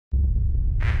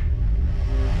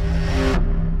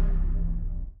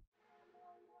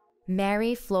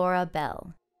Mary Flora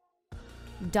Bell.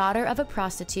 Daughter of a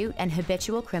prostitute and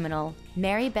habitual criminal,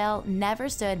 Mary Bell never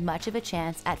stood much of a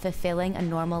chance at fulfilling a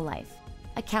normal life.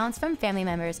 Accounts from family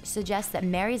members suggest that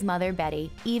Mary's mother,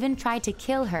 Betty, even tried to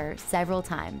kill her several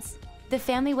times. The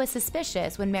family was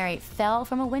suspicious when Mary fell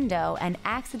from a window and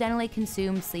accidentally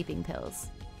consumed sleeping pills.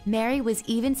 Mary was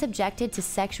even subjected to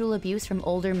sexual abuse from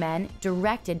older men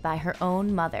directed by her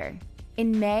own mother.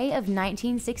 In May of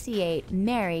 1968,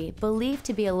 Mary, believed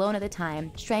to be alone at the time,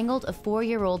 strangled a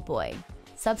 4-year-old boy.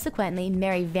 Subsequently,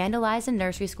 Mary vandalized a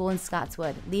nursery school in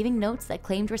Scotswood, leaving notes that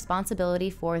claimed responsibility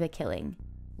for the killing.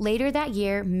 Later that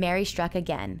year, Mary struck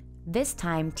again, this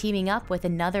time teaming up with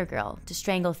another girl to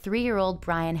strangle 3-year-old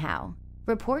Brian Howe.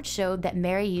 Reports showed that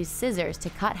Mary used scissors to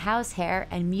cut Howe's hair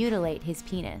and mutilate his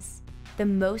penis. The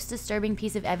most disturbing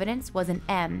piece of evidence was an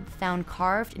M found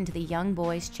carved into the young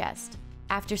boy's chest.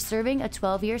 After serving a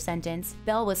 12-year sentence,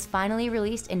 Bell was finally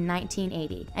released in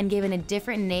 1980 and given a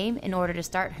different name in order to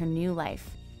start her new life.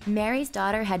 Mary's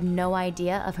daughter had no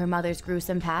idea of her mother's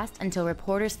gruesome past until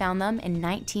reporters found them in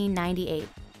 1998.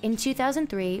 In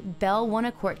 2003, Bell won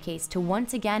a court case to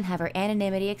once again have her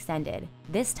anonymity extended,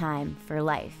 this time for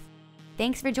life.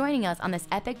 Thanks for joining us on this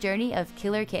epic journey of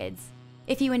killer kids.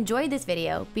 If you enjoyed this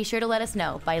video, be sure to let us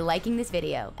know by liking this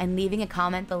video and leaving a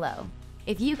comment below.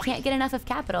 If you can't get enough of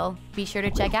Capital, be sure to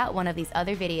check out one of these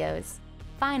other videos.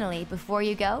 Finally, before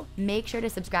you go, make sure to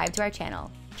subscribe to our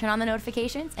channel, turn on the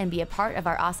notifications, and be a part of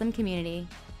our awesome community.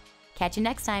 Catch you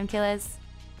next time, killers!